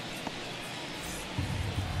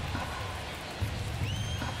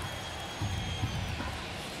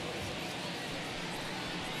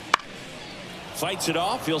 Fights it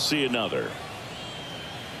off. You'll see another.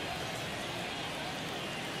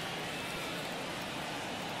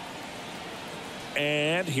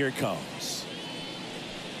 And here it comes.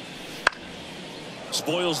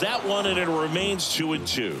 Spoils that one, and it remains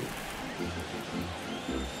 2-2.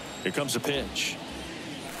 Here comes the pitch.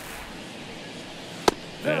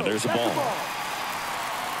 And there's a ball.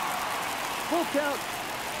 Full count.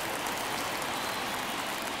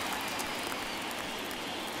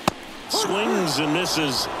 Swings and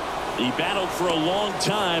misses. He battled for a long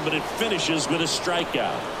time, but it finishes with a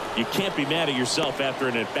strikeout. You can't be mad at yourself after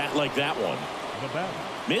an at-bat like that one.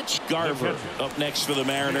 Mitch Garver up next for the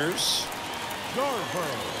Mariners.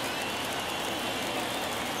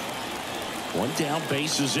 One down,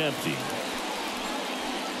 base is empty.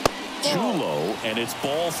 2 low, and it's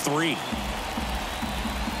ball 3.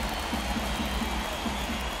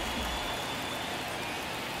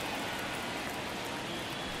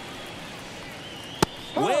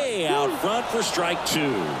 Way out front for strike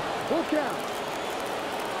 2. Full count.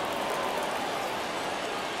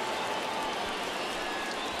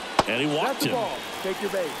 And he walked him. Take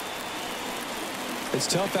your base. It's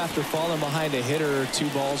tough after falling behind a hitter, 2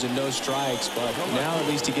 balls and no strikes, but now at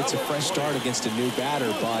least he gets a fresh start against a new batter,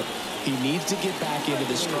 but he needs to get back into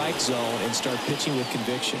the strike zone and start pitching with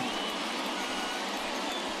conviction.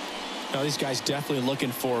 Now these guys definitely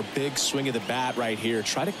looking for a big swing of the bat right here.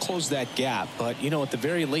 Try to close that gap, but you know, at the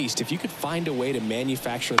very least, if you could find a way to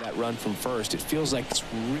manufacture that run from first, it feels like it's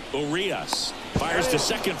Urias fires to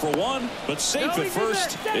second for 1, but safe at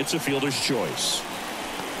first. It's a fielder's choice.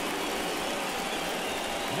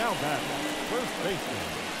 Now back, first baseman,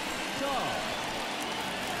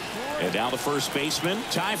 And now the first baseman,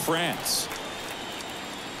 Ty France.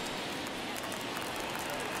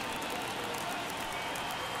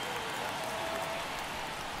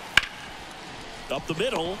 Up the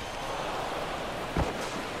middle.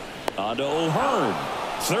 On to O'Hearn.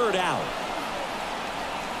 3rd out.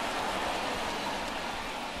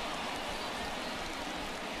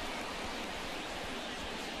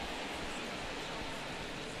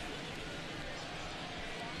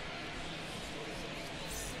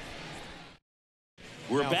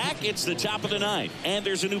 We're back. It's the top of the 9th, and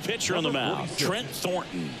there's a new pitcher on the mound, Trent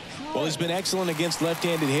Thornton. Well, he's been excellent against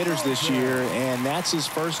left-handed hitters this year, and that's his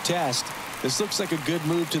first test. This looks like a good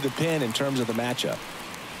move to the pin in terms of the matchup.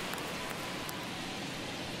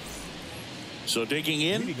 So digging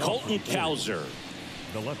in, Colton Cowser.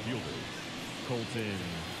 the left fielder, Colton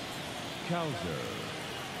Cowser.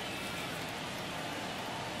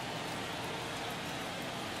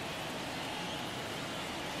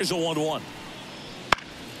 Here's a 1-1.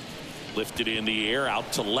 Lifted in the air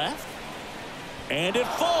out to left. And it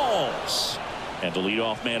falls. And the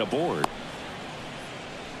leadoff man aboard.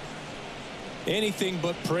 Anything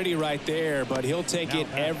but pretty right there, but he'll take it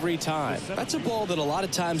every time. That's a ball that a lot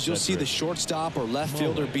of times you'll see the shortstop or left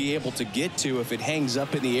fielder be able to get to if it hangs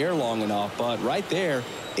up in the air long enough. But right there,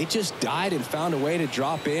 it just died and found a way to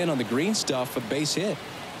drop in on the green stuff for the base hit.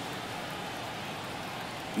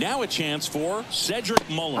 Now a chance for Cedric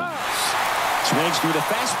Mullins. Swings through the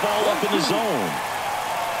fastball up in the zone.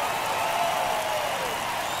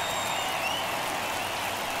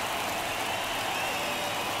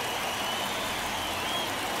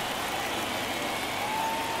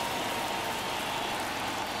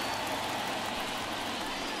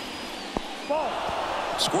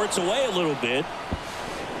 Squirts away a little bit.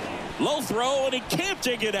 Low throw, and he can't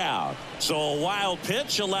dig it out. So a wild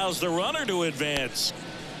pitch allows the runner to advance.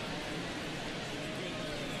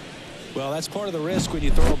 Well, that's part of the risk when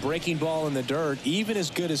you throw a breaking ball in the dirt. Even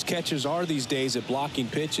as good as catchers are these days at blocking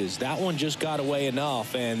pitches, that one just got away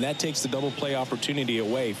enough, and that takes the double play opportunity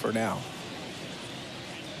away for now.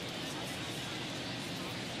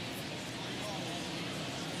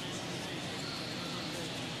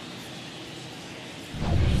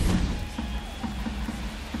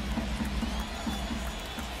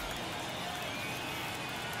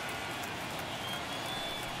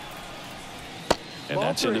 And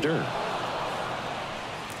that's in the dirt.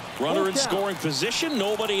 Runner in scoring position,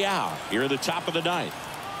 nobody out. Here at the top of the ninth.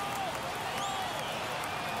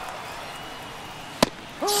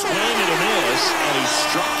 Swing and a miss, and he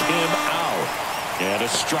struck him out. And a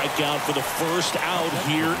strikeout for the first out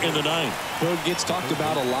here in the ninth. Well, it gets talked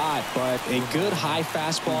about a lot, but a good high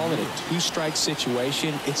fastball in a two-strike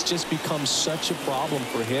situation, it's just become such a problem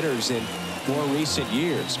for hitters in more recent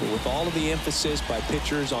years. But with all of the emphasis by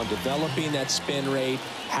pitchers on developing that spin rate,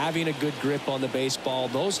 having a good grip on the baseball,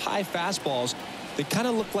 those high fastballs, they kind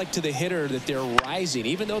of look like to the hitter that they're rising,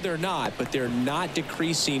 even though they're not, but they're not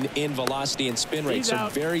decreasing in velocity and spin rate. So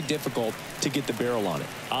very difficult to get the barrel on it.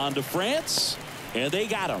 On to France, and they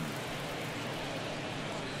got him.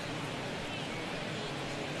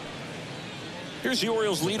 Here's the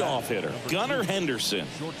Orioles leadoff hitter, Gunnar Henderson.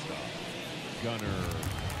 Shortstop, Gunnar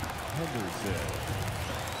Henderson.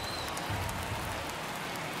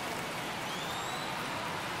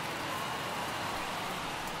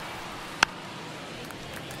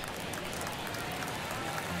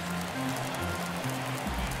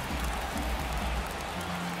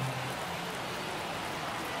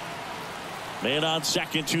 Man on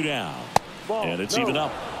second, 2 down. Ball, and it's no. even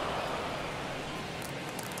up.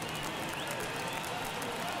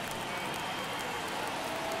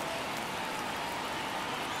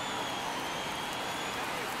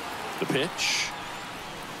 The pitch.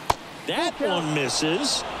 That one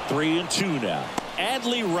misses. 3-2 now.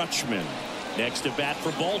 Adley Rutschman next to bat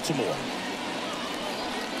for Baltimore.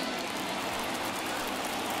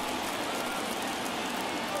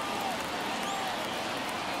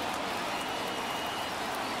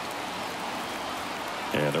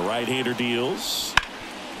 And the right-hander deals.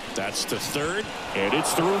 That's to third, and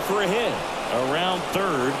it's through for a hit. Around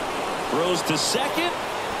third, throws to second.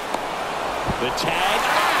 The tag.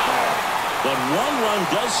 But 1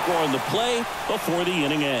 run does score on the play before the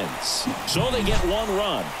inning ends. So they get 1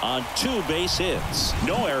 run on 2 base hits.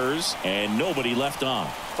 No errors and nobody left on.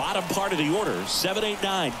 Bottom part of the order, 7, 8,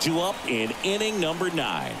 9, 2 up in inning number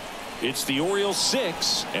 9. It's the Orioles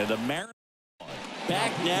 6 and the Mariners.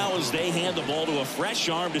 Back now as they hand the ball to a fresh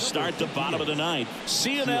arm to start the bottom of the ninth.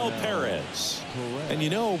 Cionel Perez. And you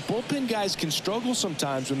know, bullpen guys can struggle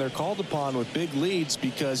sometimes when they're called upon with big leads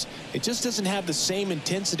because it just doesn't have the same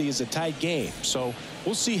intensity as a tight game. So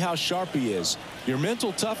we'll see how sharp he is. Your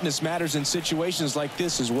mental toughness matters in situations like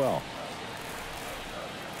this as well.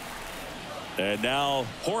 And now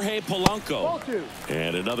Jorge Polanco. Ball 2.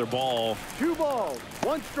 And another ball. 2 balls,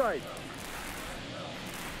 1 strike.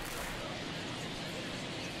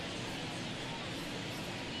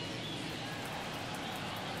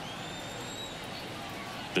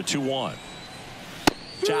 The 2-1.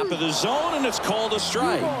 Top of the zone, and it's called a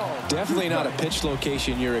strike. Definitely not a pitch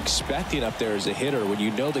location you're expecting up there as a hitter when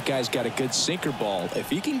you know the guy's got a good sinker ball. If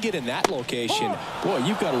he can get in that location, boy,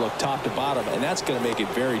 you've got to look top to bottom, and that's going to make it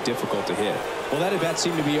very difficult to hit. Well, that at bat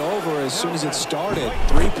seemed to be over as soon as it started.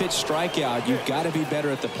 3-pitch strikeout. You've got to be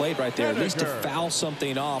better at the plate right there, at least to foul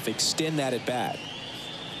something off, extend that at bat.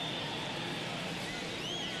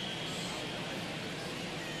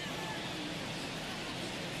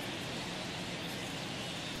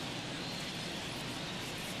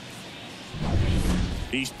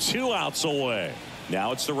 He's 2 outs away.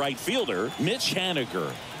 Now it's the right fielder, Mitch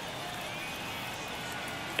Haniger.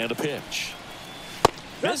 And a pitch.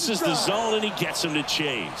 Misses the zone, and he gets him to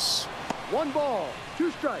chase. 1 ball,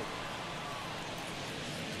 2 strikes.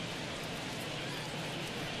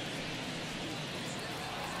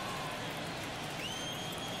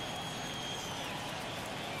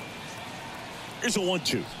 Here's a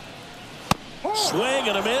 1-2. Swing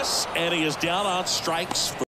and a miss, and he is down on strikes.